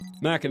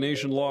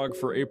Machination log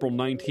for April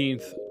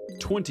 19th,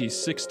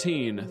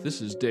 2016.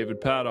 This is David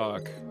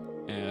Paddock.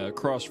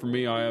 Across from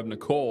me, I have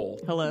Nicole.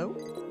 Hello.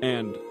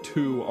 And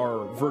to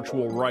our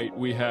virtual right,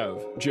 we have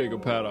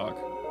Jacob Paddock.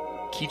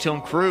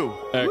 Ketone Crew.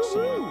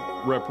 Excellent.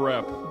 Woo-hoo.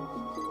 Rep.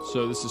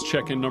 So this is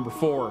check-in number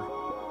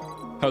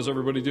 4. How's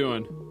everybody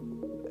doing?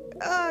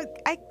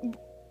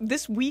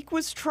 This week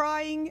was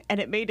trying, and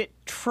it made it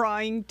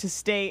trying to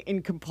stay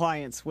in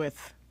compliance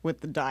with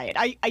the diet.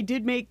 I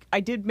did make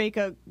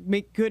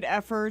good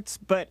efforts,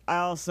 but I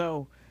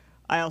also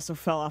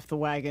fell off the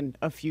wagon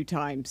a few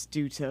times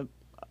due to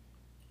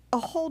a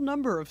whole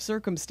number of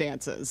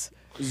circumstances.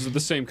 Is it the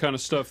same kind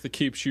of stuff that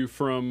keeps you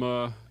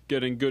from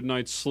getting good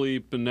night's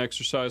sleep and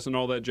exercise and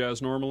all that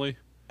jazz normally?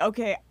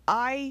 Okay,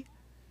 I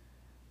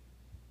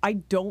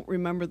don't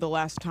remember the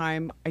last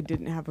time I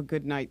didn't have a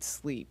good night's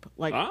sleep.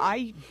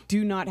 I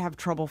do not have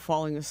trouble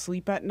falling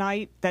asleep at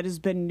night. That has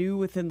been new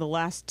within the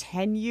last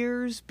 10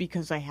 years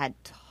because I had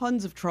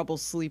tons of trouble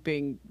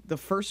sleeping the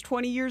first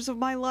 20 years of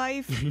my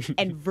life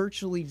and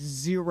virtually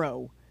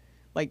zero.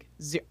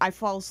 I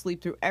fall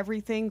asleep through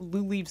everything.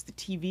 Lou leaves the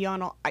TV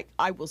on.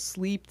 I will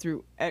sleep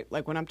through,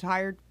 when I'm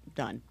tired,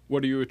 done.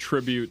 What do you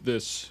attribute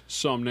this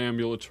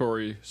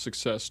somnambulatory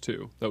success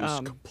to? That was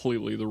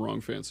completely the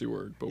wrong fancy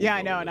word. But yeah,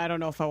 I know, and I don't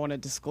know if I want to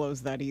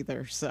disclose that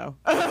either, so.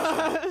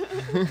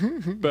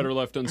 Better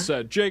left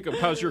unsaid. Jacob,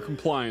 how's your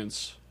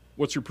compliance?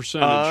 What's your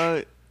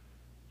percentage?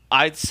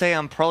 I'd say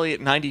I'm probably at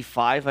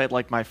 95. I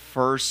had my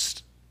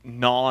first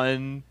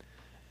non-diet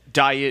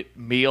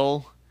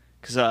meal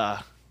because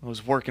I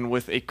was working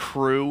with a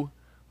crew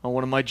on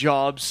one of my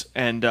jobs,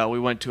 and we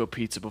went to a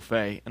pizza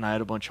buffet, and I had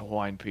a bunch of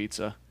Hawaiian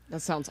pizza.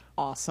 That sounds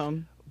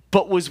awesome.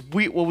 But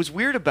what was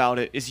weird about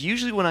it is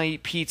usually when I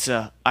eat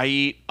pizza, I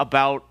eat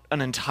about an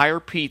entire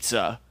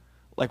pizza,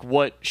 like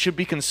what should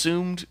be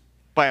consumed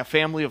by a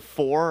family of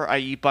 4, I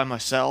eat by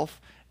myself,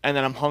 and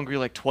then I'm hungry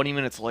 20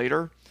 minutes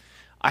later.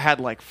 I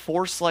had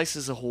 4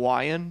 slices of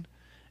Hawaiian,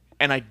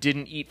 and I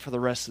didn't eat for the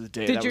rest of the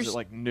day. That was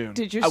at noon.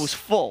 I was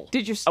full.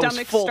 Did your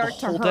stomach start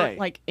to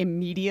hurt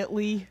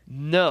immediately?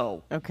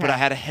 No. Okay. But I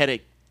had a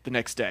headache the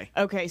next day.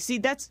 Okay, see,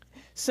 that's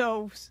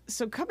so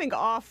coming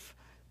off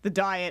the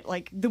diet,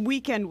 the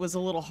weekend was a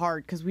little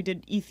hard because we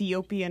did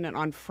Ethiopian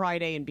on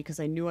Friday, and because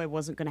I knew I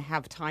wasn't going to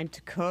have time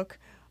to cook,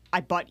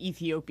 I bought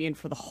Ethiopian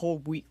for the whole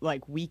week,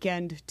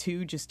 weekend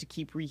too, just to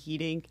keep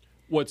reheating.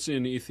 What's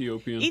in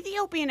Ethiopian?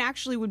 Ethiopian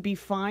actually would be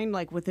fine,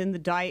 within the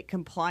diet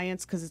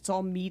compliance, because it's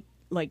all meat,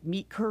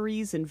 meat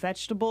curries and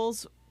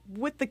vegetables,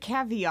 with the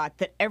caveat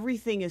that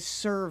everything is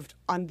served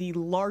on the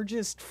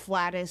largest,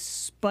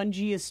 flattest,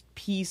 spongiest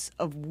piece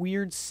of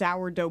weird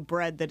sourdough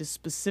bread that is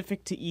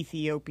specific to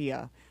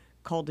Ethiopia,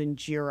 called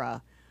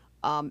injera.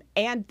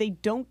 And they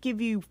don't give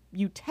you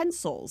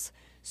utensils,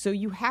 so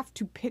you have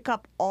to pick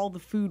up all the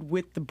food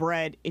with the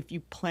bread if you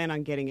plan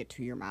on getting it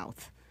to your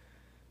mouth.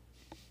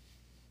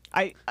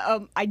 I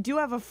do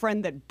have a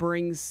friend that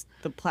brings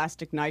the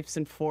plastic knives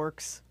and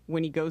forks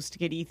when he goes to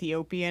get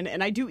Ethiopian,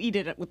 and I do eat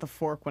it with a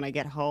fork when I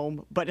get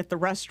home, but at the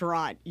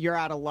restaurant, you're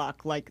out of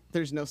luck.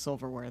 There's no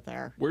silverware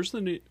there. Where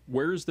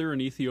is there an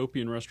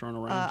Ethiopian restaurant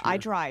around here? I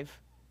drive.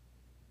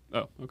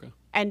 Oh, okay.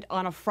 And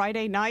on a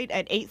Friday night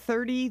at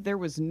 8:30, there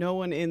was no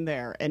one in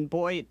there. And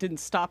boy, it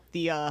didn't stop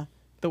the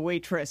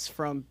waitress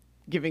from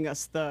giving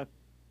us the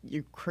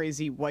 "you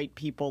crazy white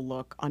people"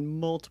 look on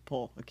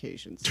multiple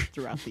occasions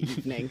throughout the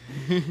evening.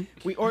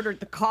 We ordered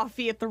the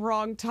coffee at the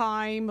wrong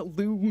time.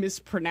 Lou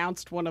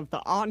mispronounced one of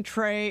the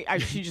entree.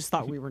 She just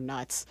thought we were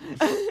nuts.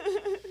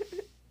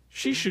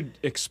 She should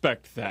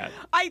expect that.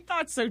 I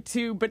thought so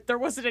too, but there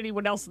wasn't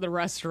anyone else in the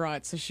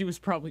restaurant, so she was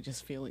probably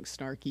just feeling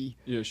snarky.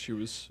 Yeah, she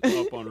was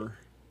up on her.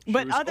 She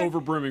was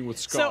overbrimming with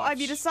scoffs. So,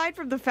 aside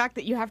from the fact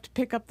that you have to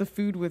pick up the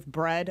food with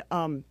bread,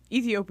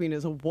 Ethiopian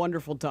is a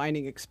wonderful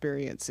dining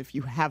experience if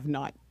you have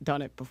not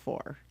done it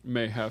before.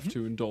 May have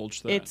to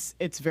indulge that.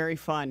 It's very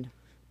fun.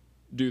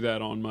 Do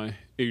that on my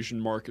Asian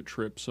market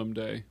trip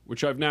someday,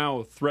 which I've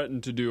now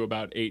threatened to do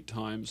about 8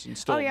 times and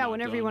still. Oh yeah,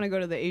 whenever you want to go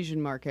to the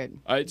Asian market.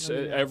 It's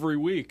every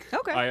week.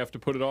 Okay. I have to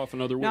put it off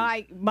another week.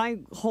 No, my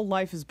whole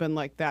life has been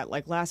like that.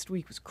 Last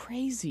week was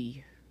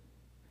crazy.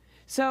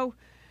 So,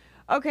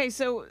 okay,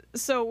 so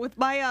with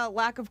my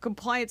lack of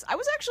compliance, I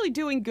was actually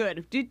doing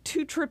good. Did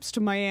 2 trips to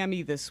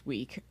Miami this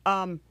week.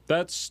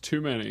 That's too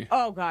many.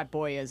 Oh God,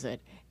 boy, is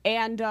it.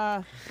 And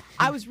I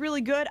was really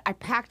good. I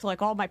packed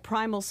all my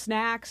primal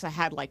snacks. I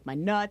had my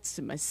nuts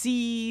and my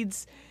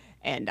seeds,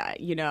 and I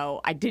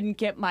didn't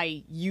get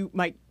my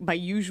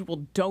usual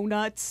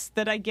donuts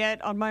that I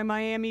get on my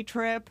Miami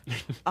trip.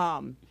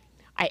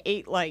 I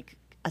ate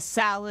a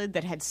salad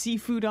that had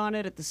seafood on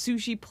it at the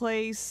sushi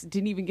place.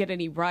 Didn't even get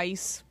any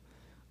rice.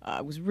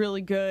 It was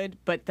really good.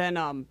 But then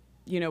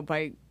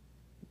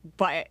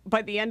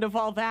by the end of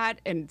all that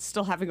and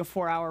still having a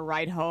 4-hour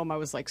ride home, I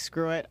was like,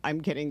 screw it. I'm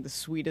getting the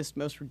sweetest,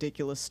 most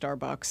ridiculous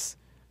Starbucks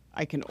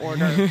I can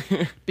order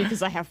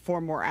because I have 4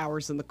 more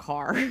hours in the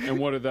car. And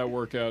what did that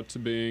work out to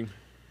being?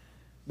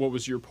 What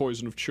was your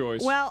poison of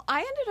choice? Well, I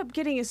ended up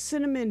getting a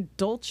cinnamon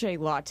dolce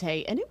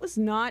latte, and it was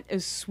not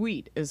as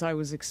sweet as I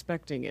was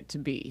expecting it to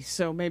be.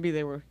 So maybe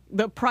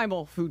the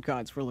primal food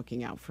gods were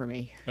looking out for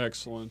me.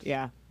 Excellent.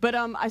 Yeah. But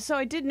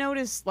I did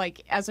notice,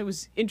 like, as I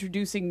was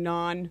introducing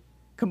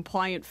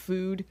non-compliant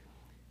food,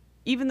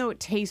 even though it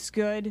tastes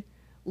good,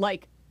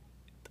 like,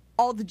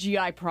 all the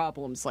GI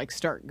problems, like,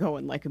 start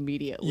going, like,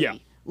 immediately. Yeah.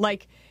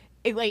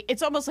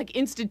 It's almost like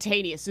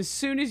instantaneous. As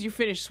soon as you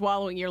finish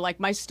swallowing, you're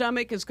like, my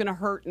stomach is going to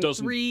hurt in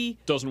Doesn't 3,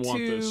 want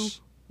 2, this.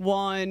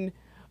 1.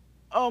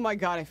 Oh my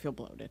God, I feel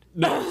bloated.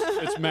 No,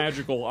 it's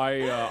magical.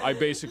 I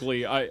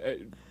basically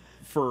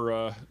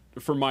for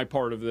my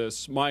part of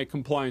this, my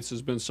compliance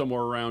has been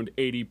somewhere around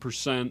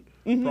 80%,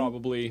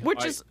 probably.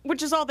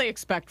 Which is all they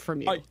expect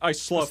from you. I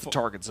slough That's the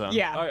target zone.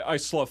 Yeah. I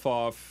slough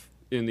off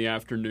in the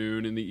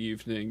afternoon, in the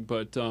evening,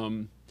 but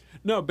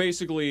no,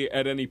 basically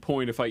at any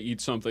point if I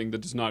eat something that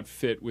does not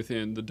fit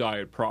within the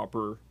diet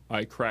proper,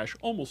 I crash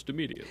almost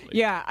immediately.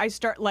 Yeah, I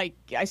start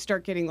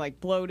getting like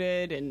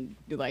bloated and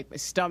like my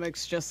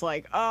stomach's just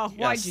like, oh,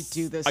 why'd you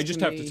do this? I just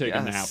have to take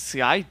a nap.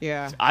 See, I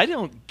Yeah. I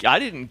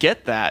didn't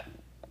get that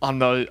on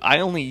the.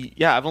 I've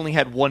only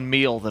had one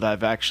meal that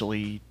I've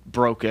actually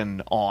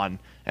broken on,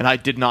 and I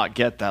did not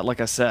get that. Like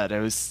I said,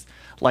 it was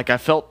like I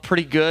felt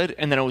pretty good,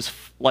 and then it was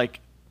like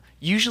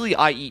usually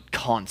I eat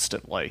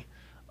constantly.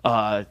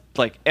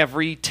 Like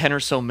every 10 or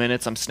so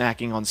minutes, I'm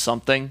snacking on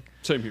something.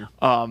 Same here.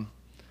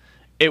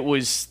 It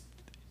was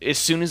as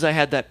soon as I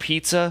had that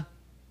pizza,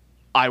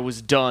 I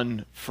was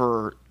done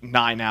for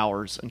 9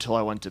 hours until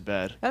I went to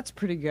bed. That's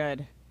pretty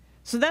good.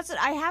 So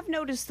I have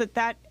noticed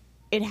that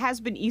it has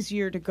been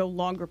easier to go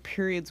longer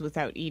periods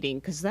without eating,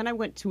 because then I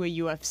went to a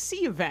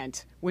UFC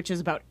event, which is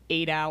about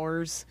 8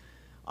 hours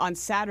on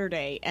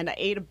Saturday, and I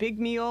ate a big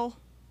meal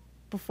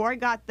before I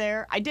got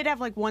there. I did have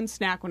like one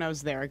snack when I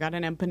was there. I got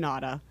an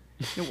empanada.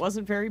 It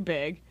wasn't very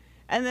big.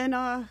 And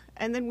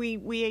then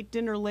we ate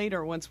dinner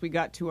later once we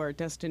got to our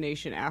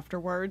destination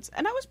afterwards,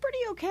 and I was pretty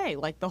okay.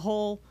 Like the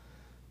whole,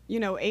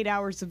 8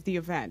 hours of the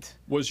event.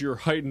 Was your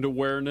heightened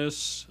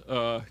awareness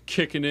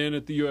kicking in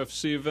at the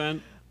UFC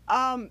event?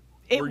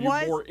 Were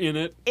you more in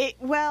it? It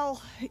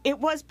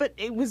was, but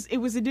it was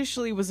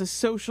initially a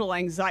social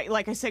anxiety.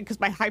 Like I said,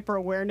 because my hyper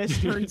awareness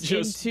turns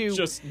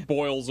just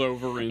boils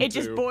over into. It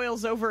just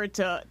boils over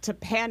to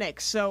panic.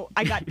 So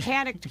I got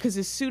panicked because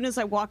as soon as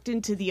I walked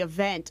into the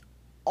event,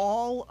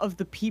 all of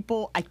the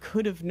people I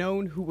could have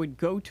known who would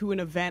go to an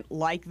event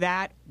like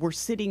that were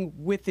sitting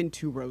within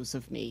 2 rows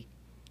of me.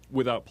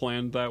 Without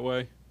planned that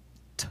way?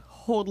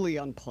 Totally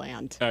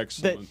unplanned.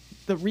 Excellent.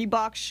 The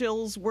Reebok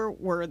shills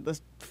were the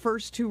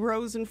first 2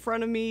 rows in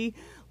front of me.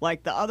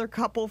 Like the other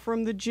couple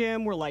from the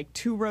gym were like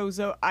 2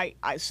 rows.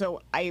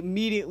 So I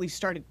immediately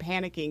started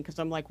panicking because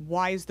I'm like,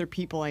 why is there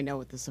people I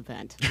know at this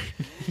event?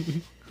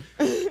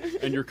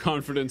 And your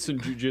confidence in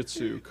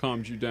jiu-jitsu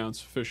calmed you down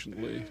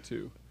sufficiently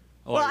to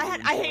Well, allow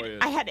you to enjoy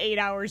it. I had 8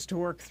 hours to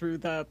work through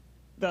the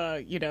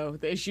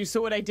issue.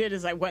 So what I did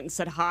is I went and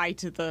said hi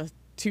to the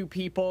 2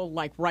 people,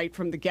 like right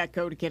from the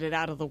get-go to get it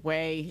out of the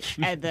way,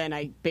 and then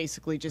I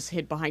basically just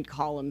hid behind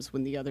columns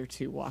when the other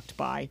 2 walked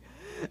by.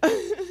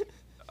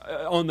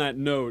 On that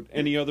note,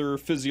 any other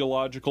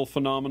physiological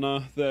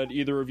phenomena that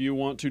either of you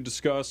want to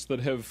discuss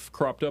that have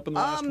cropped up in the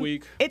last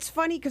week? It's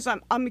funny because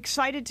I'm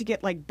excited to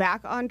get like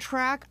back on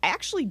track. I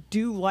actually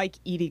do like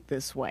eating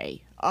this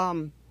way.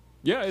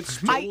 Yeah, it's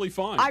totally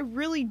fine. I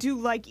really do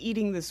like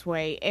eating this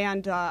way,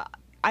 and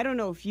I don't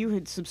know if you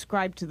had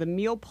subscribed to the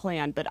meal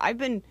plan, but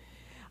I've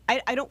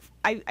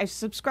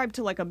subscribed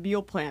to like a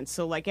meal plan,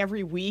 so like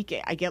every week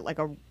I get like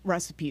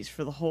recipes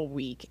for the whole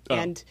week,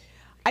 and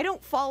I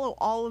don't follow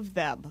all of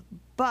them,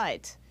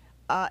 but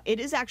it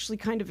is actually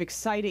kind of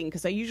exciting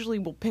because I usually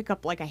will pick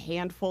up like a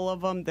handful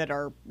of them that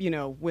are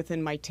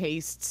within my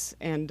tastes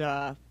and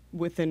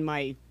within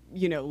my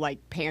like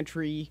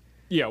pantry.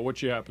 Yeah,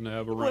 what you happen to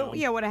have around. Well,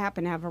 yeah, what I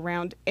happen to have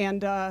around,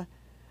 and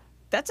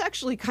that's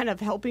actually kind of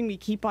helping me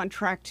keep on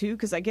track too,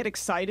 because I get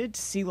excited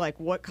to see like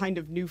what kind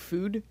of new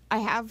food I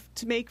have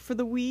to make for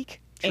the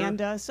week, Sure.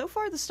 and so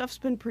far the stuff's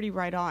been pretty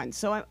right on.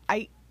 So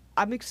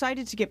I'm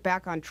excited to get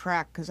back on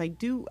track because I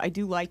do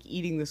like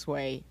eating this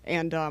way,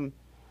 and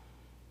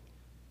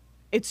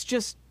it's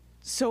just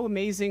so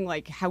amazing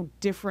like how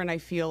different I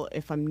feel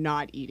if I'm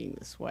not eating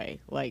this way.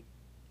 Like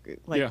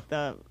Yeah.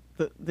 the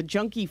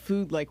junky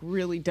food like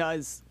really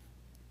does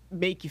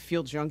make you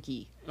feel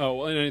junky.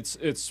 Oh, and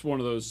it's one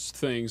of those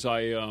things.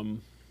 Every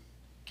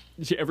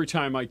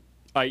time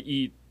I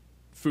eat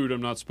food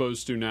I'm not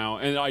supposed to now,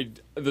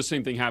 and the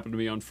same thing happened to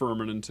me on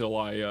Furman until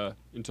I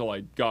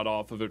got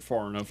off of it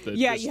far enough that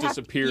it just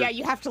disappeared.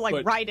 You have to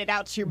like write it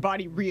out so your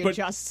body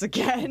readjusts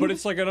again. But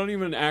it's like I don't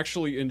even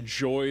actually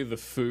enjoy the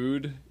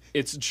food.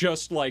 It's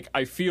just like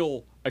I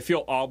feel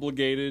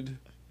obligated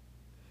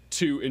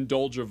to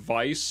indulge a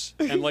vice,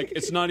 and like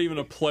it's not even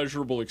a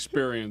pleasurable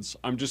experience.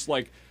 I'm just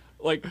like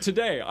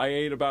today I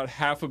ate about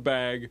half a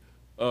bag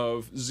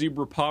of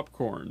zebra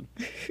popcorn,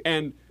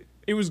 and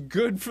it was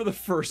good for the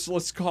first,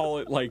 let's call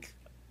it like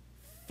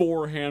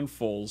 4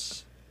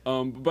 handfuls,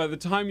 But by the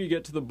time you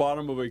get to the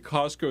bottom of a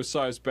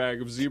Costco-sized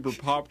bag of zebra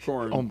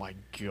popcorn, Oh my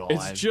god.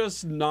 it's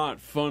just not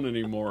fun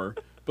anymore.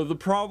 But the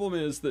problem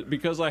is that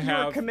because I You're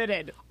have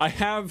committed. I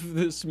have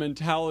this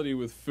mentality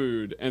with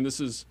food, and this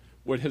is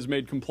what has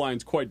made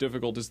compliance quite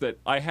difficult, is that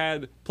I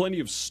had plenty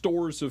of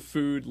stores of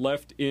food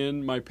left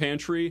in my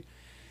pantry,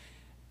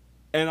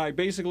 and I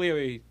basically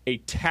have a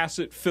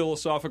tacit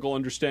philosophical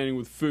understanding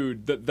with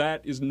food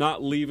that is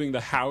not leaving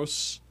the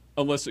house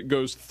unless it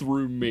goes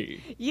through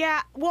me.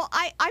 Yeah, well,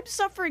 I'm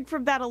suffering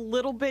from that a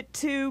little bit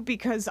too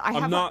because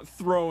I'm not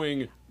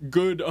throwing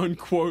good,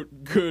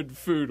 unquote, good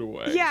food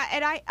away. Yeah,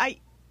 and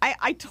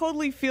I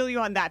totally feel you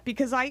on that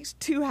because I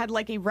too had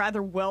like a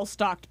rather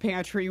well-stocked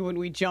pantry when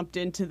we jumped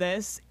into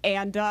this,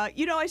 and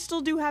I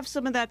still do have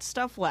some of that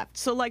stuff left.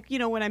 So like,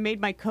 when I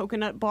made my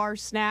coconut bar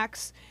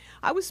snacks,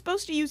 I was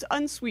supposed to use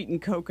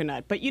unsweetened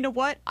coconut, but you know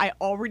what? I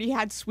already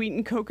had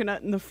sweetened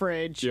coconut in the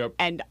fridge, Yep.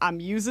 and I'm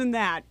using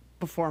that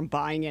before I'm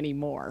buying any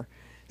more.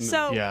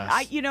 So Yes.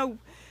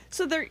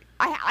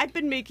 I've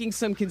been making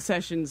some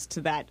concessions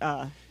to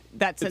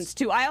that sense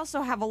too. I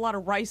also have a lot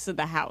of rice in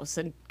the house,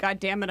 and god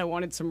damn it, I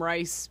wanted some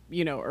rice,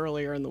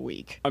 earlier in the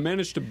week. I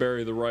managed to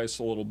bury the rice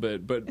a little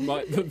bit, but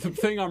the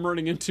thing I'm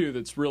running into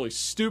that's really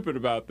stupid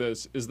about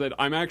this is that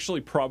I'm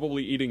actually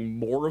probably eating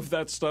more of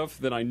that stuff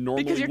than I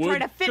normally Because you're would. trying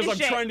to finish Because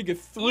I'm it. trying to get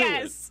through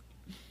Yes.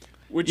 it.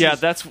 Which Yeah,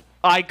 is,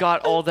 I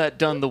got all that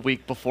done the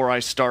week before I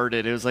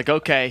started. It was like,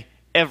 okay,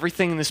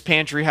 everything in this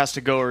pantry has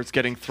to go or it's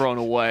getting thrown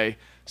away.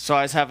 So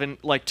I was having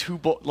like two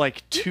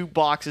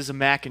boxes of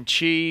mac and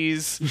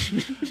cheese,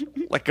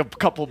 like a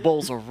couple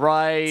bowls of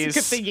rice, It's a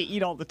good thing you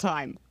eat all the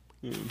time.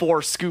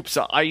 4 scoops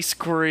of ice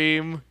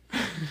cream.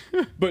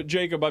 But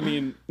Jacob, I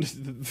mean,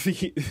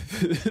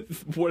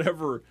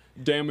 whatever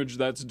damage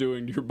that's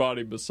doing to your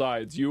body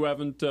besides, you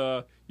haven't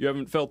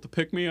felt the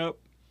pick me up?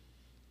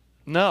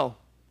 No.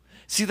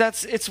 See,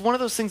 it's one of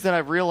those things that I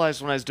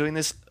realized when I was doing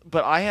this,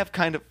 but I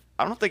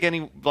don't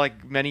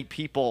think many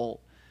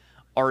people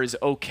are as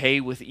okay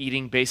with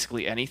eating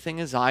basically anything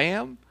as I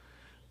am.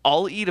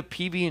 I'll eat a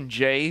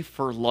PB&J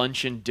for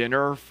lunch and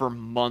dinner for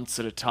months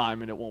at a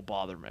time and it won't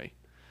bother me.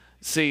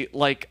 See,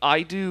 like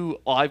I've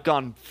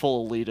gone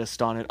full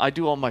elitist on it. I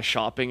do all my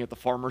shopping at the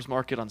farmer's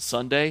market on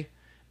Sunday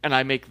and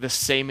I make the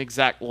same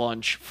exact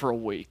lunch for a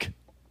week.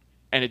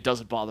 And it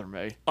doesn't bother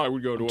me. I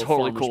would go to a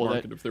totally farmer's cool with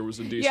market it. if there was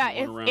a decent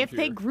Yeah, one around if here.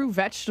 they grew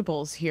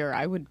vegetables here,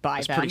 I would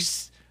buy them. I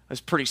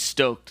was pretty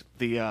stoked.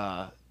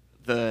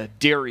 The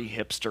dairy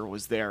hipster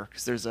was there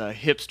because there's a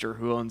hipster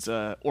who owns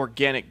a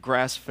organic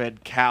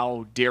grass-fed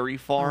cow dairy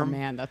farm. Oh,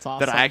 man, that's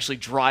awesome. That I actually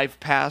drive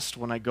past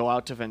when I go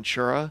out to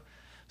Ventura.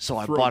 So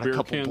I Throw bought beer a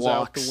couple cans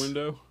blocks. out the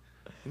window.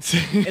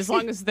 As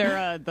long as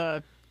they're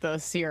the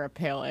Sierra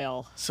Pale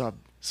Ale. So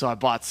I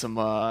bought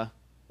some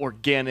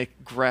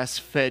organic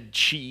grass-fed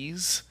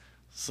cheese.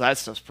 So that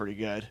stuff's pretty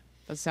good.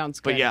 That sounds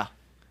good. But yeah,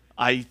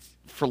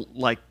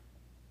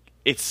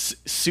 it's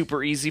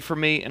super easy for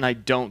me, and I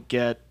don't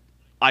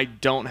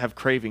have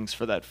cravings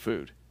for that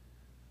food.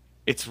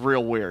 It's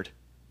real weird.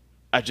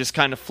 I just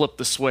kind of flip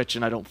the switch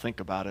and I don't think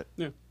about it.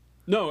 Yeah.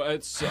 No,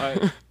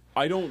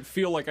 I don't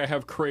feel like I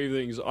have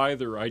cravings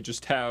either. I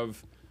just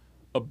have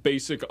a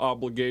basic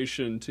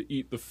obligation to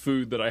eat the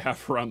food that I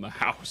have around the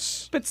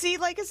house. But see,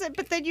 like I said,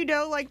 but then you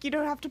don't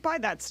have to buy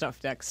that stuff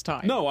next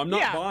time. No, I'm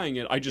not Yeah. buying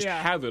it. I just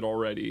Yeah. have it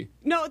already.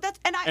 No, and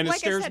And it like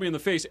stares I said, me in the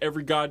face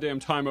every goddamn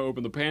time I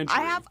open the pantry.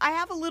 I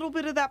have a little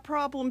bit of that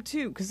problem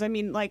too, because I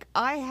mean, like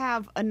I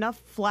have enough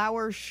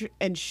flour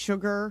and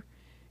sugar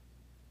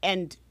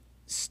and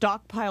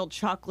stockpiled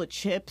chocolate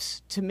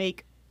chips to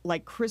make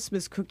like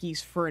Christmas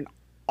cookies for an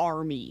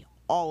army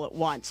all at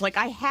once. Like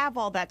I have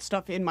all that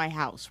stuff in my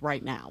house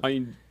right now. I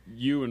mean,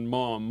 you and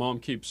Mom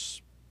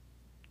keeps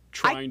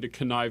trying to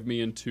connive me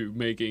into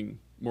making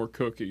more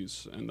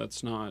cookies, and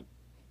that's not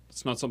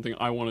something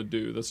I want to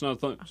do. That's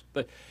not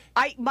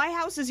My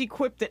house is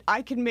equipped that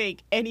I can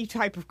make any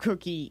type of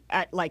cookie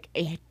at like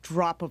a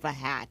drop of a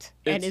hat,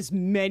 and as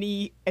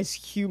many as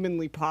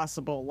humanly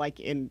possible,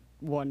 like in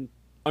one.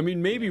 I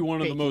mean, maybe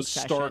one of the baking most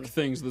stark session.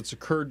 things that's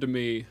occurred to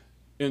me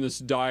in this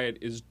diet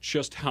is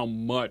just how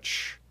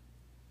much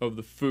of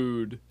the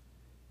food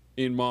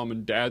in Mom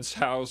and Dad's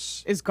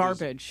house Is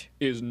garbage.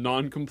 is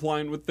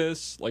non-compliant with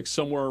this, like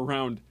somewhere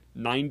around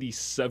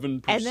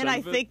 97%. And then I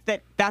of it.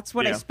 think that's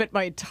what I Yeah. spent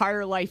my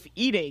entire life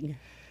eating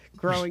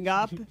growing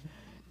up.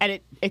 And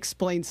it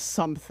explains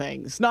some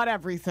things. Not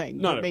everything,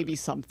 Not but maybe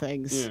some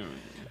things.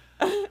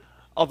 Yeah.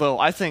 Although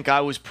I think I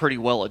was pretty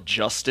well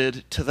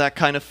adjusted to that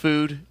kind of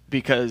food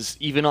because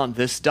even on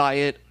this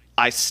diet,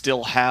 I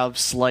still have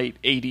slight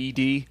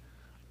ADD.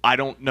 I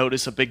don't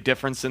notice a big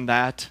difference in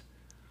that.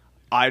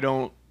 I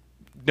don't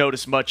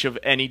notice much of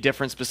any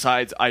difference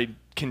besides I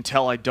can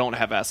tell I don't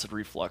have acid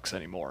reflux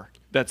anymore.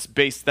 That's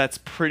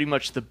pretty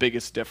much the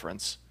biggest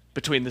difference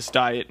between this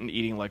diet and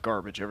eating like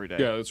garbage every day.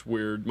 Yeah, that's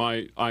weird.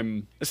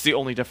 It's the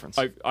only difference.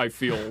 I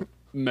feel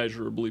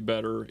measurably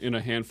better in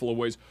a handful of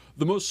ways.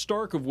 The most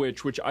stark of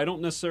which I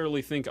don't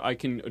necessarily think I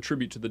can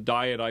attribute to the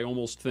diet. I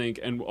almost think,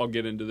 and I'll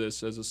get into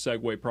this as a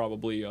segue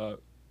probably,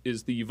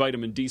 is the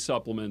vitamin D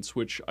supplements,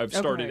 which I've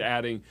started Okay.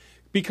 adding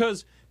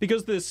because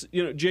this,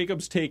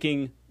 Jacob's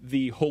taking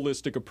the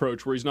holistic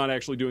approach where he's not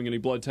actually doing any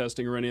blood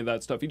testing or any of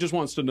that stuff. He just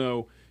wants to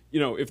know,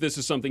 if this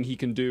is something he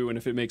can do and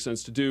if it makes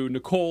sense to do.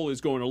 Nicole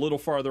is going a little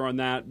farther on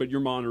that, but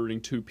you're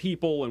monitoring 2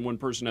 people and one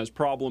person has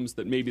problems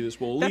that maybe this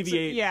will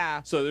alleviate.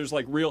 Yeah. So there's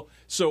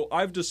so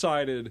I've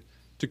decided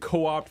to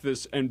co-opt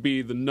this and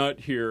be the nut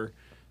here.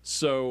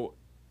 So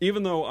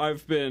even though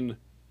I've been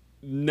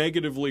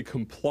negatively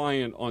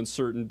compliant on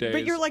certain days,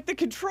 But you're like the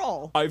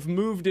control. I've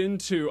moved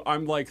into,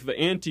 I'm like the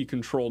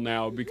anti-control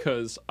now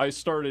because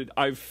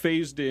I've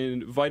phased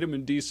in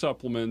vitamin D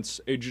supplements,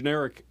 a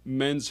generic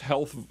Men's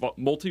Health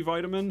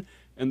multivitamin,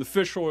 and the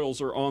fish oils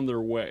are on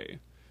their way.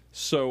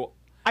 So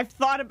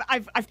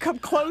I've come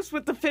close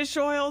with the fish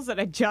oils,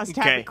 and I just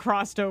Okay. haven't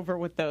crossed over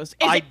with those. Is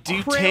I it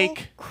do krill,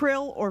 take-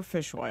 krill or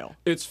fish oil.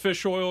 it's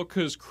fish oil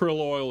because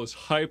krill oil is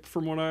hype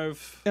from what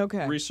I've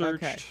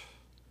researched. Okay.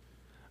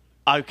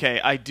 Okay,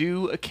 I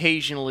do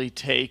occasionally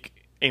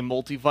take a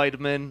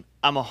multivitamin.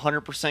 I'm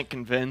 100%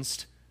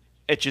 convinced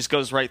it just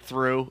goes right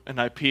through,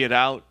 and I pee it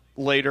out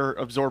later,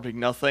 absorbing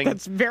nothing.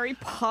 That's very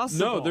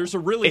possible. No, there's a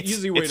really It's-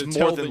 easy way it's to more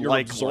tell than that you're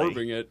likely.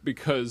 absorbing it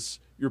because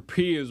your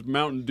pee is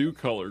Mountain Dew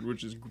colored,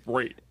 which is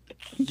great.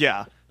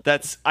 Yeah,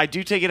 I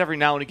do take it every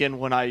now and again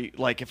when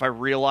if I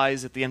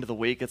realize at the end of the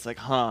week, it's like,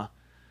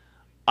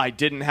 I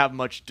didn't have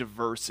much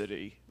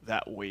diversity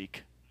that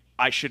week.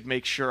 I should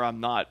make sure I'm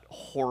not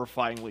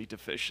horrifyingly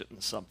deficient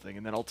in something,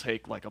 and then I'll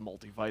take like a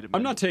multivitamin.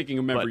 I'm not taking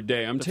them every but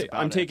day. I'm that's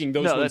about it. taking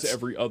those No, ones that's-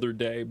 every other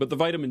day. But the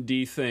vitamin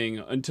D thing,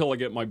 until I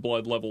get my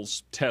blood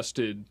levels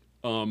tested,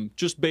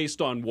 just based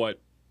on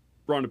what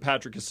Rhonda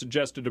Patrick has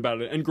suggested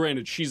about it. And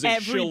granted, she's a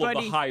shill of the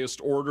Everybody-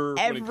 highest order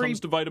when it comes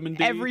to vitamin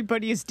D.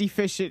 Everybody is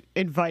deficient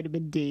in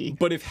vitamin D.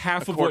 But if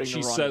half of what According to she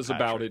Rhonda says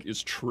about Patrick. it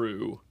is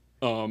true,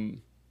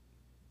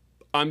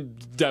 I'm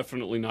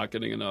definitely not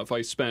getting enough.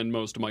 I spend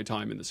most of my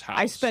time in this house.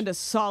 I spend a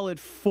solid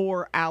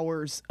 4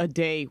 hours a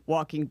day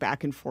walking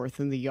back and forth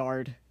in the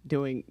yard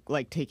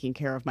taking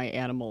care of my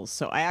animals.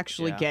 So I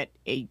actually Yeah. get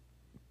a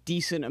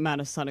decent amount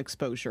of sun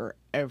exposure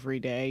every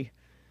day.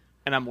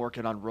 And I'm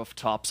working on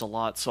rooftops a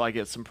lot, so I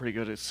get some pretty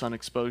good sun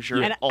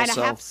exposure. And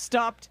Also, I have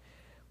stopped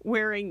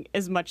wearing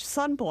as much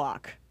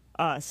sunblock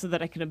so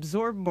that I can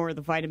absorb more of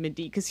the vitamin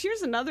D. Because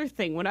here's another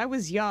thing. When I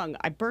was young,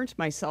 I burnt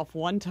myself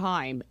one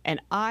time, and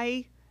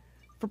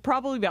for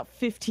probably about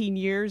 15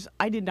 years,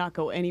 I did not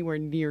go anywhere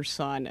near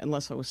sun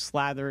unless I was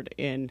slathered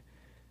in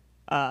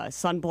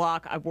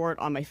sunblock. I wore it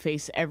on my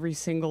face every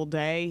single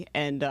day,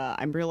 and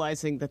I'm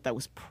realizing that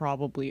was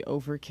probably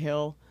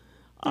overkill.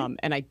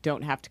 And I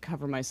don't have to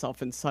cover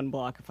myself in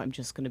sunblock if I'm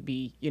just going to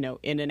be,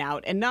 in and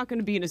out, and not going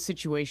to be in a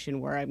situation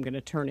where I'm going to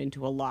turn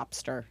into a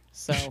lobster.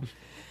 So,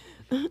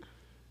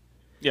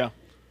 yeah,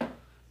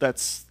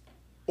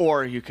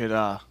 or you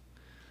could,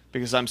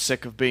 because I'm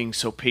sick of being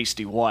so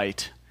pasty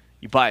white,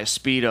 you buy a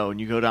Speedo and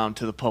you go down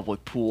to the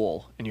public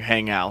pool and you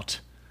hang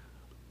out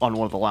on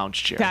one of the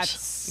lounge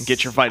chairs and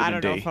get your vitamin I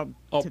don't know D. if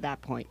I'm to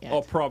that point yet.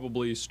 I'll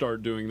probably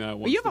start doing that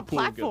once you have the a pool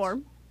gets-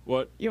 platform.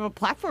 What? You have a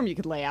platform you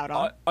could lay out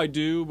on. I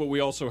do, but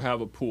we also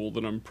have a pool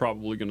that I'm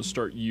probably going to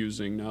start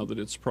using now that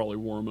it's probably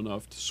warm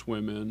enough to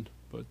swim in.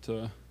 But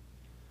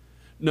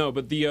no,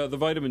 but the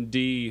vitamin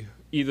D,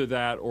 either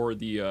that or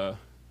the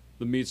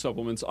meat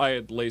supplements. I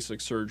had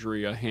LASIK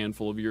surgery a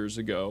handful of years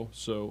ago,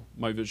 so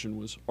my vision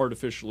was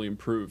artificially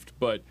improved.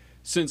 But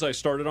since I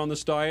started on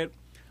this diet,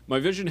 my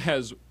vision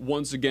has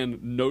once again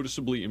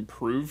noticeably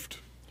improved.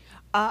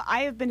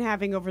 I have been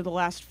having over the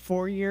last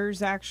 4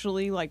 years,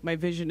 actually, my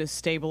vision has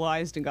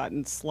stabilized and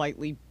gotten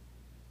slightly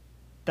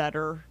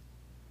better.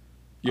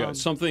 Yeah,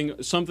 something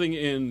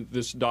in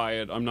this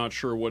diet. I'm not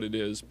sure what it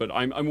is, but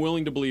I'm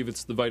willing to believe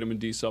it's the vitamin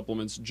D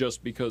supplements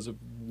just because of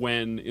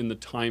when in the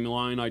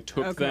timeline I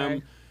took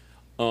them.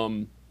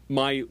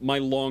 My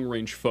long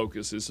range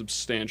focus is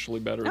substantially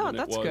better than it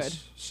that's was. good.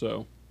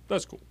 So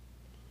that's cool.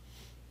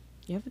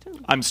 You have it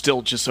done. I'm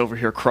still just over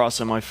here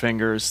crossing my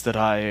fingers that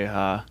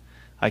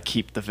I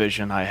keep the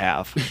vision I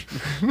have.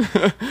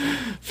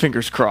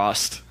 Fingers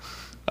crossed.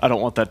 I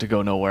don't want that to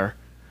go nowhere.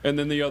 And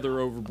then the other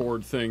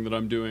overboard thing that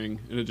I'm doing,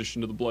 in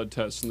addition to the blood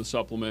tests and the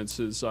supplements,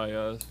 is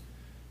I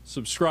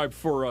subscribe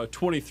for a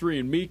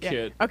 23andMe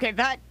kit. Okay,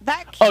 that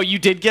Oh, you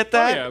did get Oh,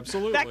 that? yeah,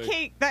 absolutely. that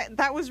cake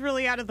that was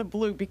really out of the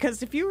blue,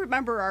 because if you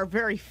remember our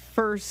very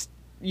first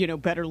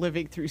Better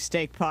Living Through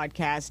Steak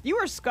podcast, you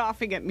were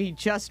scoffing at me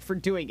just for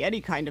doing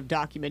any kind of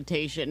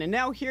documentation, and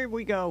now here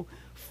we go,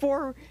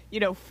 four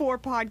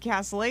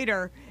podcasts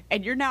later,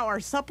 and you're now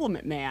our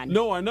supplement man.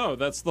 No, I know.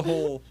 That's the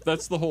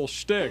whole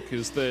shtick,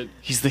 is that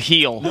He's the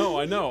heel. no,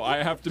 I know.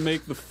 I have to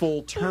make the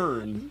full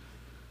turn,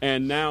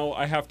 and now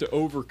I have to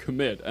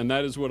overcommit, and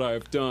that is what I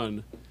have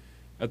done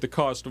at the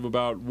cost of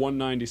about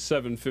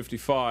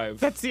 $197.55.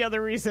 That's the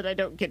other reason I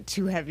don't get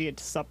too heavy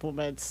into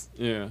supplements.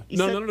 Yeah. You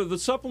No, said- no. The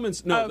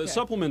supplements. No, Oh, okay. the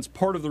supplements.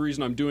 Part of the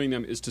reason I'm doing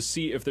them is to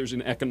see if there's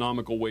an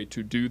economical way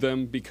to do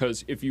them.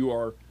 Because if you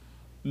are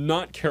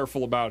not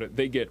careful about it,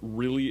 they get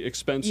really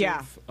expensive.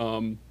 Yeah.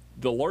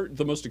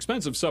 The most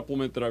expensive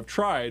supplement that I've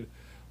tried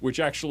which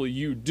actually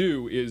you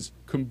do, is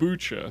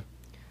kombucha.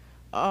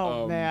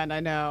 Oh man, I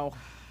know.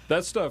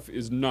 That stuff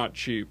is not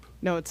cheap.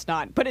 No, it's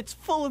not. But it's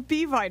full of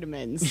B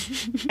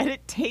vitamins. And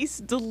it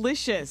tastes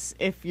delicious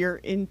if you're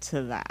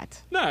into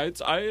that. No,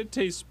 it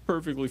tastes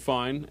perfectly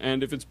fine,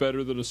 and if it's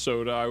better than a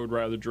soda, I would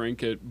rather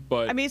drink it.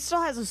 But I mean, it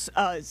still has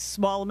a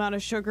small amount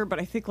of sugar, but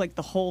I think like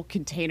the whole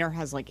container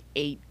has like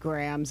 8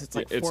 grams. It's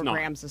like It's 4 not.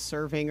 grams a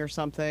serving or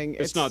something.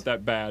 it's not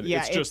that bad. Yeah,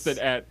 it's just that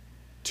at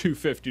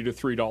 $2.50 to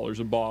 $3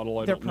 a bottle,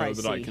 I They're don't know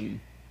that I pricey.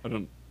 can. I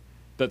don't.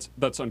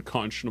 That's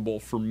unconscionable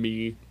for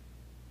me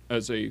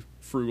as a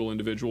frugal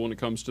individual when it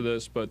comes to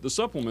this. But the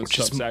supplement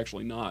stuff's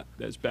actually not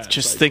as bad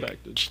Just as I think,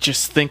 expected.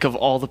 just think of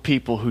all the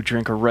people who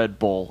drink a Red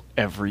Bull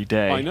every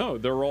day. I know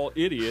they're all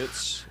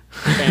idiots,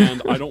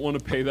 and I don't want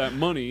to pay that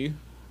money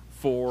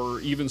for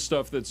even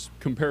stuff that's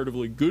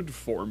comparatively good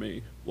for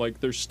me.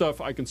 Like there's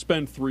stuff I can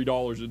spend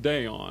 $3 a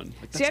day on.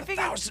 Like, See, I that's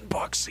figure-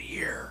 $1,000 a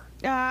year.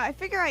 I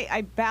figure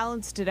I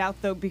balanced it out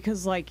though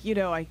because like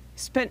I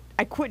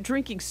quit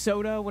drinking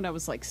soda when I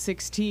was like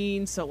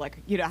 16, so like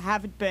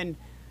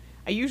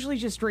I usually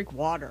just drink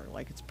water,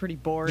 like it's pretty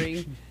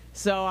boring.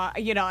 So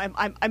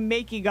I'm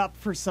making up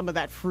for some of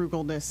that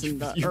frugalness in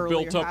the You've earlier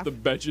built up half. the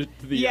budget,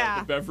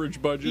 the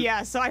beverage budget.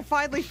 Yeah, so I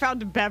finally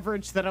found a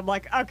beverage that I'm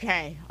like,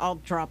 okay, I'll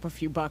drop a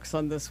few bucks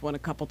on this one a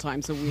couple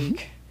times a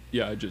week.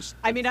 Yeah,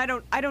 I mean, I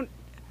don't.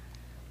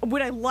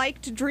 Would I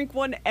like to drink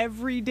one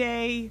every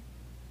day?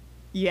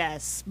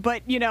 Yes,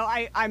 but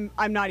I'm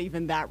not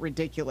even that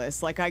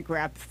ridiculous. Like I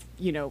grab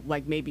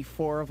like maybe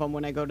 4 of them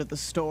when I go to the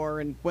store,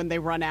 and when they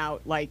run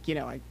out, like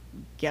I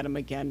get them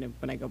again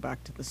when I go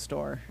back to the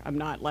store. I'm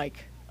not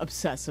like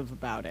obsessive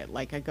about it.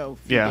 Like I go a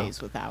few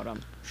days without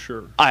them.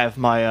 Sure. I have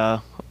my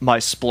my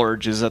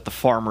splurges at the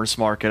farmer's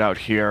market out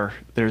here.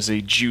 There's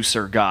a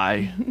juicer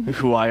guy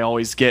who I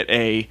always get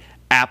a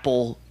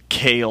apple,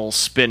 kale,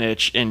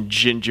 spinach, and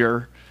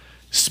ginger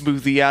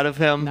smoothie out of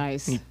him.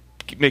 Nice.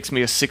 He makes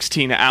me a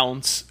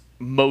 16-ounce,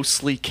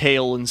 mostly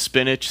kale and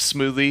spinach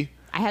smoothie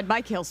I had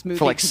my kale smoothie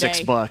for like today.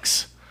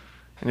 $6,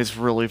 and it's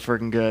really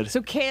freaking good.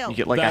 So kale. You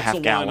get like That's a half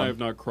line gallon. I have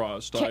not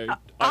crossed. I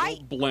I-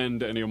 don't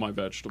blend any of my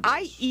vegetables.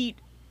 I eat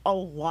a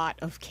lot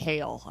of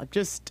kale. I'm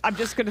just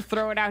going to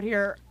throw it out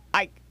here.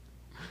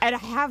 And I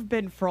have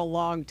been for a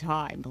long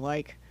time.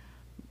 Like,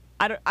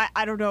 I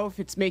don't know if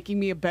it's making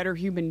me a better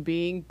human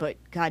being, but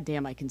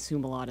goddamn, I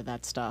consume a lot of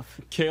that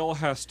stuff. Kale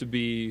has to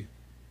be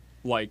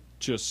like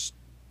just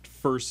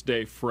first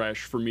day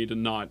fresh for me to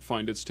not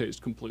find its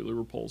taste completely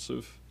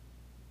repulsive.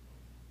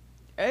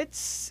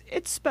 It's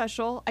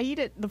special. I eat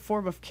it in the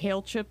form of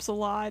kale chips a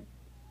lot,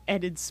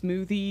 and in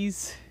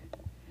smoothies.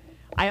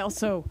 I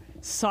also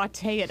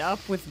saute it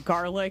up with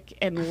garlic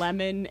and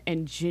lemon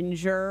and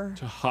ginger.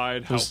 To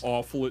hide how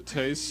awful it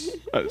tastes.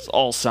 Those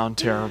all sound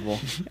terrible.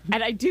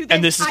 And I do this.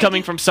 And this is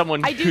coming from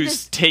someone I do who's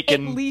this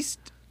taken- at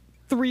least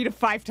 3 to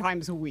 5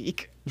 times a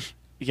week.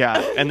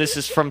 Yeah, and this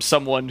is from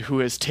someone who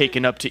has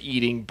taken up to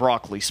eating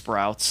broccoli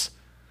sprouts.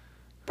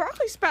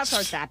 Broccoli sprouts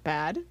aren't that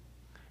bad.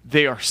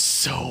 They are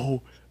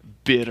so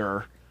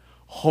bitter.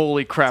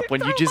 Holy crap! When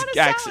you Throw 'em just on a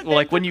salad, then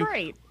like when they're you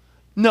great.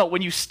 no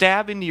when you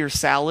stab into your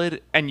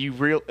salad and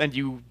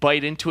you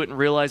bite into it and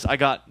realize I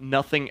got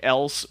nothing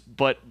else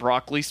but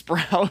broccoli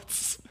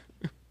sprouts.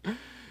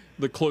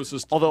 The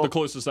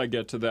closest I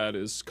get to that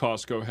is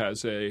Costco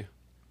has a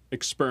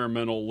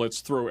experimental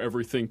let's throw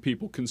everything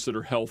people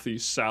consider healthy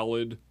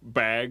salad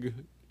bag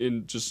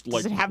in just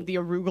like Does it have the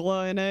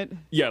arugula in it?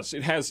 yes,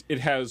 it has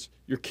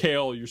your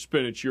kale, your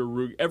spinach, your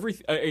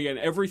arugula,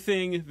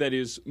 everything that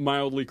is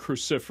mildly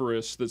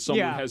cruciferous that someone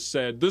Yeah. has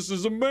said this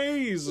is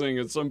amazing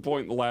at some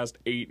point in the last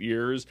 8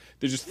 years.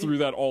 They just threw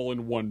that all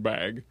in one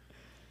bag.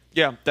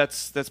 Yeah,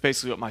 that's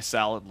basically what my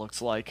salad looks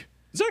like.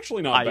 It's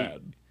actually not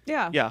bad.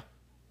 Yeah. Yeah,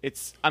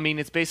 it's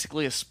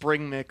basically a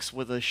spring mix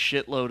with a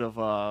shitload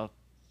of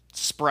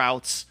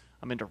sprouts.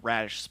 I'm into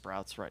radish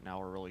sprouts right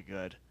now. Are really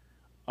good.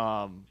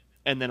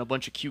 And then a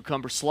bunch of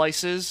cucumber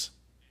slices,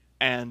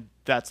 and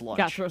that's lunch.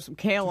 Gotta throw some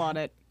kale on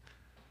it.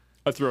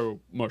 I throw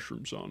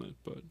mushrooms on it,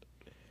 but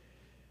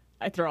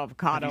I throw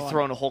avocado Have you on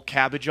thrown a whole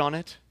cabbage on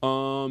it?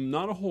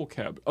 not a whole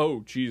cabbage. Oh,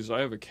 geez,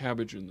 I have a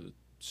cabbage in the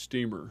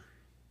steamer.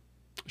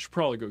 I should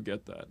probably go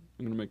get that.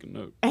 I'm gonna make a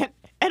note. it.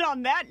 And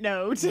on that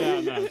note... No,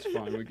 it's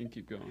fine. We can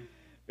keep going.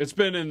 It's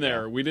been in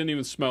there. We didn't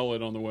even smell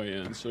it on the way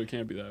in, so it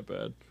can't be that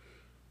bad.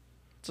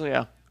 So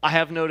yeah, I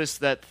have noticed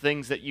that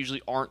things that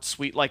usually aren't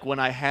sweet, like when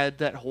I had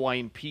that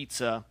Hawaiian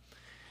pizza,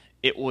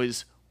 it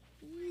was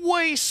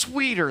way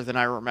sweeter than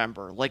I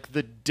remember. Like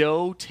the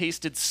dough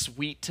tasted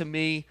sweet to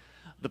me.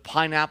 The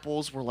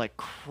pineapples were like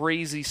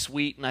crazy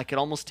sweet, and I could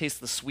almost taste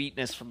the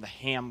sweetness from the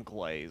ham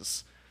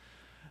glaze.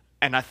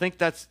 And I think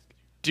that's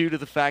due to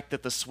the fact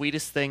that the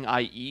sweetest thing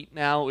I eat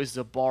now is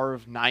a bar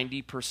of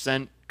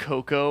 90%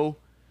 cocoa.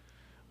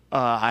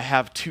 I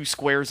have 2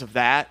 squares of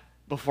that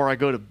before I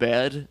go to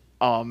bed,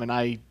 and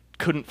I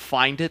couldn't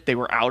find it. They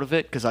were out of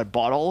it because I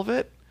bought all of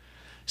it.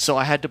 So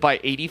I had to buy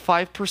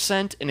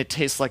 85%, and it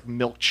tastes like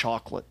milk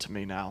chocolate to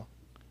me now.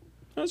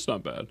 That's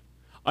not bad.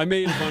 I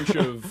made a bunch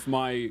of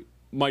my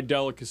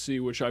delicacy,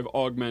 which I've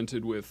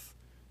augmented with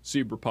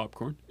zebra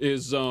popcorn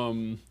is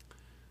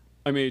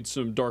I made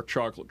some dark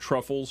chocolate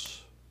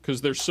truffles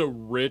because they're so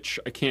rich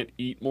I can't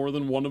eat more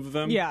than one of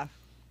them. Yeah.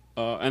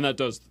 And that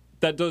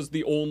does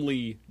the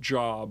only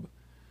job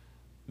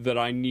that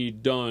I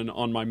need done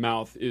on my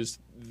mouth is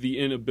the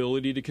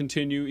inability to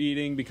continue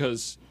eating,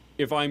 because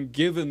if I'm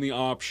given the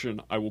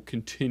option, I will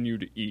continue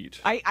to eat.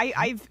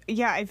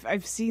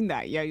 I've seen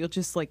that. Yeah, you'll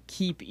just like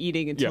keep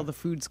eating until Yeah. the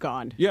food's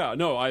gone. Yeah,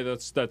 no,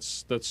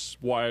 that's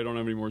why I don't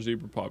have any more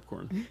zebra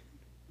popcorn.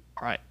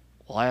 All right.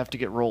 Well, I have to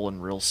get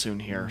rolling real soon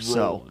here. So,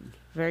 Rolling.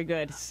 Very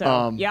good. So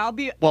I'll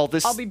be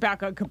this- be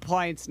back on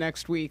compliance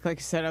next week. Like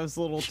I said, I was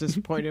a little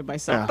disappointed in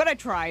myself, Yeah. but I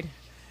tried.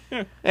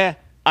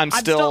 I'm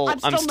still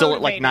I'm still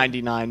at like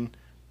motivated. 99.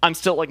 I'm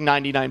still at like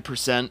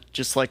 99%,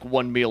 just like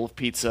one meal of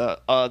pizza.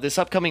 This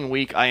upcoming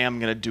week, I am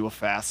gonna do a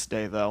fast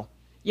day though.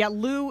 Yeah,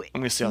 Lou. I'm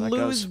gonna see how that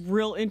Lou's goes.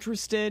 real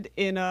interested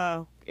in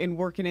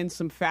working in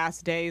some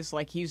fast days.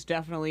 Like he's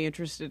definitely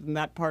interested in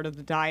that part of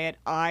the diet.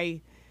 I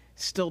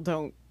still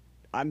don't.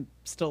 I'm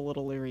still a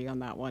little leery on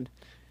that one.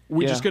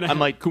 We Yeah, just gonna I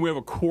might- can we have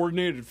a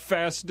coordinated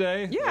fast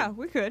day? Yeah,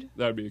 we could.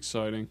 That'd be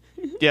exciting.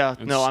 Yeah,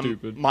 That's no,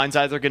 stupid. mine's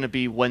either gonna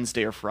be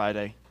Wednesday or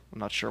Friday. I'm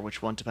not sure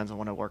which one. Depends on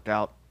when I work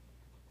out.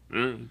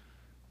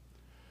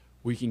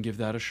 We can give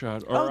that a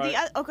shot. All Oh, right.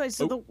 okay.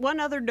 So Oh. the one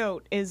other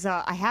note is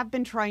I have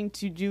been trying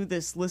to do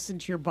this listen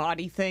to your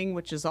body thing,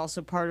 which is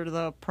also part of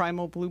the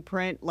Primal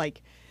Blueprint.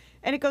 Like,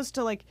 and it goes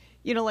to like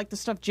like the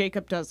stuff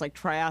Jacob does, like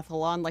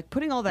triathlon. Like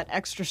putting all that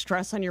extra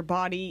stress on your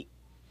body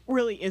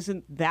really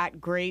isn't that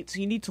great. So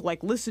you need to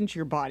like listen to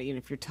your body, and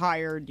if you're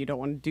tired, you don't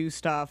want to do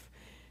stuff,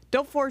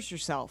 don't force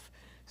yourself.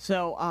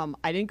 So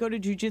I didn't go to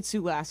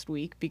jiu-jitsu last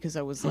week because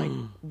I was like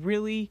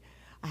really.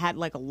 I had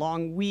like a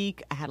long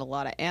week. I had a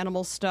lot of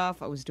animal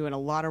stuff. I was doing a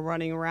lot of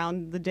running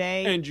around the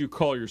day. And you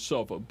call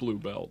yourself a blue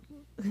belt.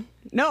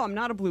 No, I'm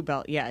not a blue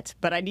belt yet,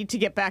 but I need to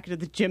get back into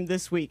the gym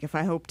this week if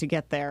I hope to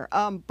get there.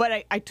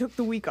 But I took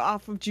the week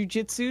off of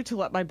jiu-jitsu to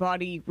let my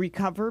body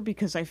recover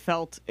because I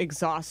felt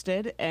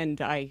exhausted, and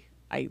I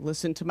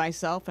listened to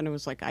myself and I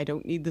was like, I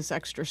don't need this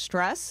extra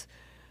stress.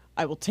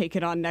 I will take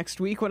it on next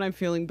week when I'm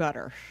feeling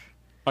better.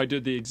 I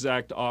did the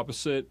exact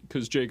opposite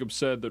because Jacob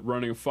said that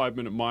running a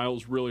 5-minute mile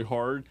is really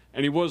hard,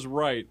 and he was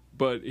right,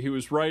 but he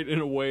was right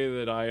in a way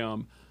that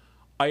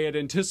I had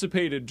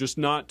anticipated, just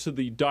not to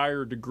the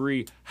dire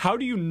degree. How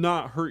do you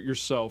not hurt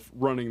yourself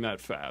running that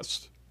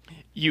fast?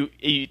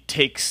 It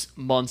takes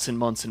months and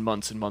months and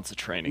months and months of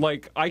training.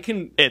 Like I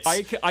can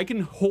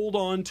hold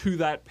on to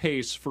that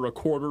pace for a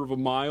quarter of a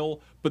mile,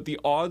 but the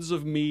odds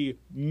of me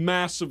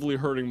massively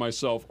hurting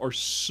myself are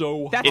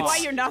so high. That's why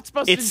you're not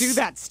supposed to do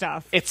that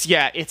stuff.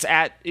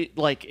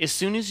 Like as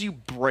soon as you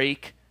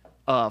break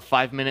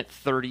 5-minute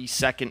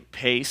 30-second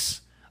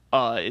pace,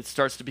 it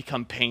starts to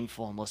become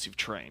painful unless you've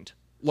trained.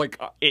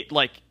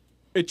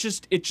 It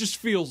just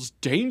feels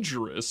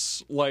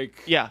dangerous.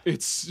 Like yeah,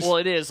 it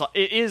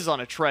is on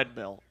a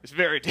treadmill. It's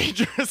very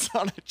dangerous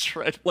on a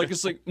treadmill. Like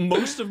it's like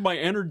most of my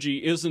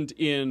energy isn't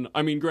in.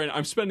 I mean, granted,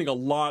 I'm spending a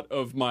lot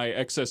of my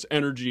excess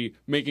energy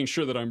making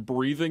sure that I'm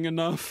breathing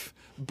enough,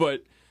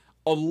 but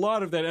a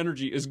lot of that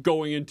energy is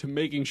going into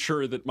making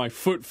sure that my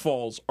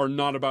footfalls are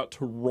not about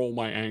to roll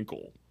my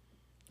ankle.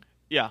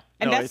 Yeah,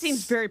 and that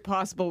seems very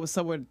possible with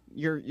someone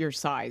your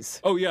size.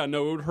 Oh yeah,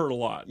 no, it would hurt a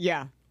lot.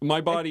 Yeah. My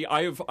body,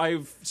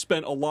 I've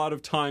spent a lot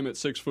of time at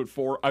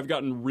 6'4". I've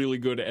gotten really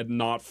good at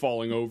not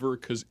falling over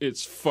because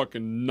it's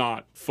fucking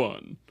not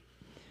fun.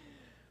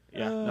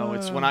 Yeah, no,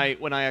 it's when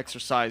I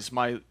exercise,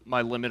 my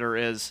limiter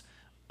is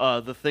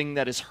the thing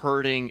that is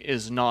hurting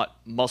is not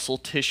muscle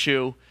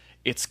tissue,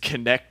 it's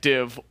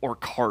connective or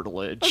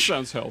cartilage. That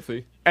sounds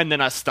healthy. And then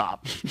I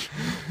stop.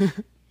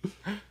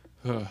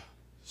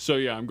 So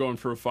yeah, I'm going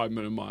for a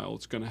 5-minute mile.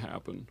 It's going to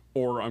happen,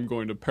 or I'm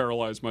going to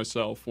paralyze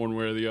myself one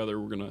way or the other.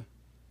 We're gonna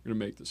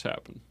make this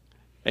happen.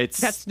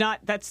 That's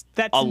not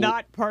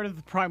part of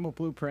the Primal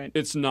Blueprint.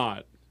 It's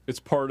not. It's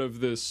part of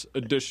this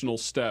additional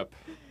step.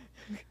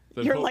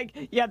 You're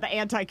the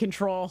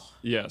anti-control.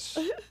 Yes.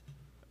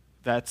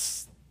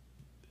 That's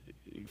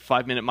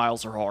 5-minute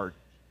miles are hard.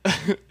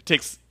 It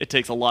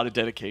takes a lot of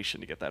dedication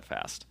to get that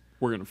fast.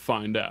 We're gonna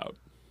find out.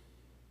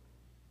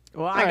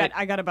 Well,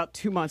 I got about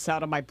 2 months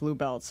out of my blue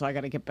belt, so I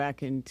got to get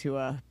back into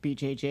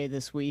BJJ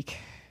this week.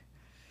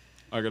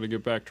 I got to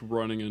get back to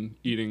running and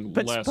eating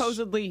But less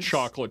supposedly-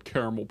 chocolate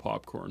caramel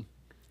popcorn.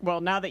 Well,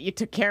 now that you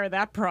took care of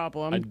that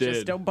problem, I did.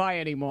 just don't buy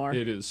anymore.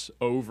 It is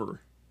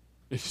over.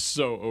 It's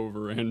so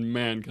over, and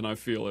man, can I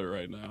feel it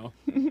right now.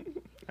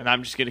 And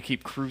I'm just gonna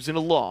keep cruising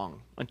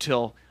along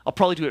until I'll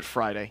probably do it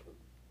Friday.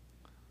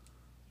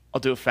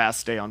 I'll do a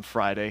fast day on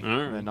Friday, All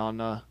right. and then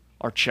on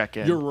our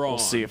check-in, You're wrong. we'll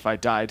see if I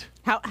died.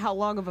 How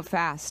long of a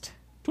fast?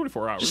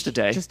 24 hours. Just a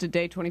day. Just a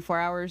day, 24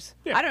 hours?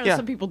 Yeah. I don't know. Yeah.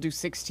 Some people do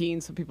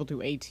 16, some people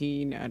do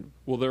 18. And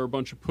Well, they're a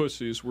bunch of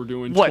pussies. We're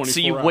doing What? 24 So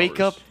you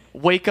hours.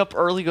 wake up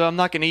early, go, I'm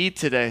not gonna eat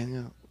today.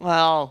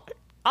 Well,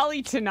 I'll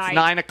eat tonight.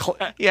 9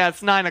 o'clock. Yeah,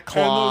 it's 9 And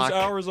o'clock. those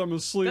hours I'm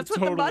asleep That's what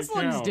totally the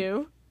Muslims count.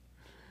 do.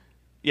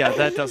 Yeah,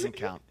 that doesn't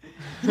count.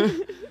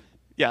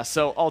 Yeah,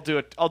 so I'll do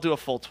a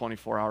full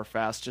 24-hour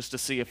fast just to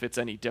see if it's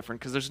any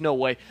different, because there's no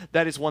way.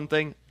 That is one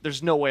thing.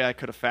 There's no way I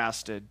could have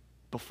fasted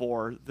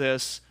before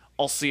this.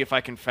 I'll see if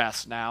I can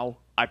fast now.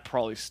 I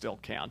probably still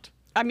can't.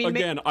 I mean,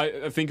 Again,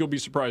 I think you'll be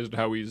surprised at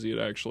how easy it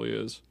actually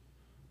is.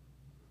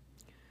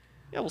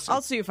 Yeah, we'll see.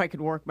 I'll see if I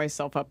can work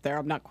myself up there.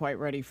 I'm not quite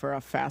ready for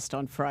a fast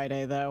on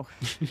Friday, though.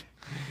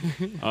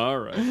 All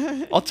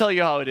right. I'll tell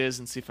you how it is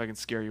and see if I can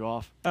scare you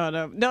off. Oh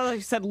no! No, like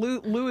I said,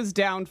 Lou is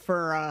down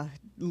for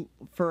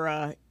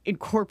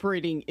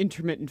incorporating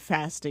intermittent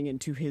fasting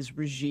into his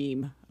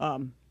regime.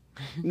 I'm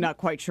not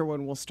quite sure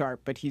when we'll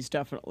start, but he's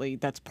definitely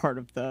that's part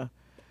of the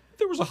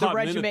There was a hot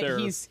minute regiment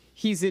there.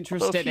 he's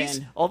interested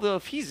in. Although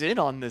if he's in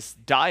on this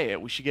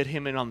diet, we should get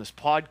him in on this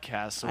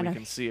podcast so I we know.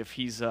 can see if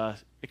he's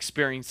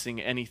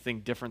experiencing anything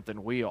different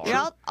than we are.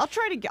 Yeah, I'll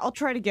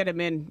try to get him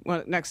in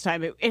next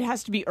time. It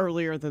has to be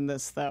earlier than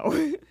this,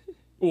 though.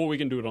 Well, we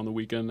can do it on the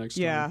weekend next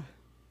Yeah. time.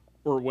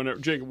 Or whenever.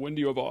 Jacob, when do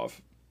you have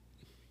off?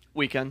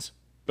 Weekends.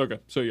 Okay,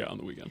 so yeah, on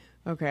the weekend.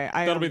 Okay.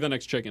 That'll be the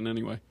next check-in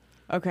anyway.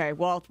 Okay.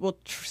 Well, we'll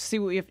see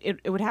if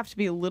it would have to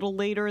be a little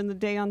later in the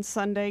day on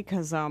Sunday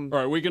because All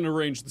right, we can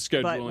arrange the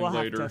scheduling we'll have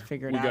later. to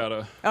figure it we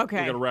out. We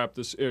Okay. gotta wrap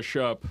this ish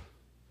up.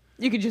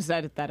 you could just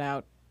edit that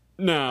out.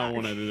 No, I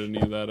won't edit any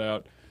of that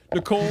out.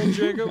 Nicole,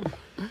 Jacob,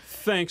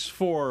 thanks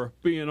for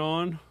being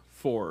on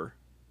for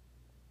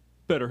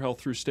Better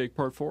Health Through Steak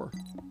Part 4.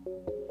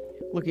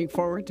 Looking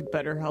forward to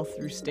Better Health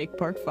Through Steak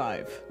Part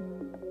 5.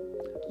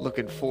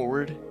 Looking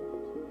forward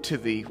to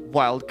the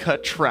wild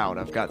cut trout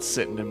I've got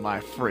sitting in my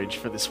fridge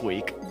for this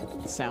week.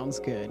 Sounds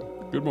good.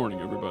 Good morning,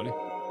 everybody.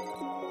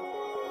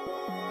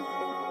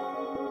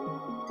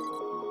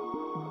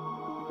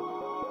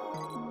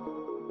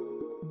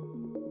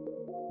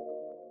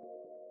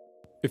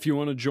 If you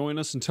want to join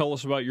us and tell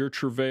us about your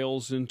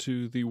travails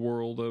into the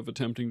world of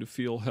attempting to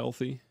feel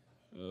healthy,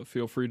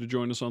 feel free to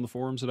join us on the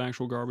forums at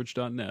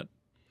actualgarbage.net.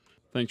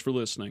 Thanks for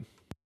listening.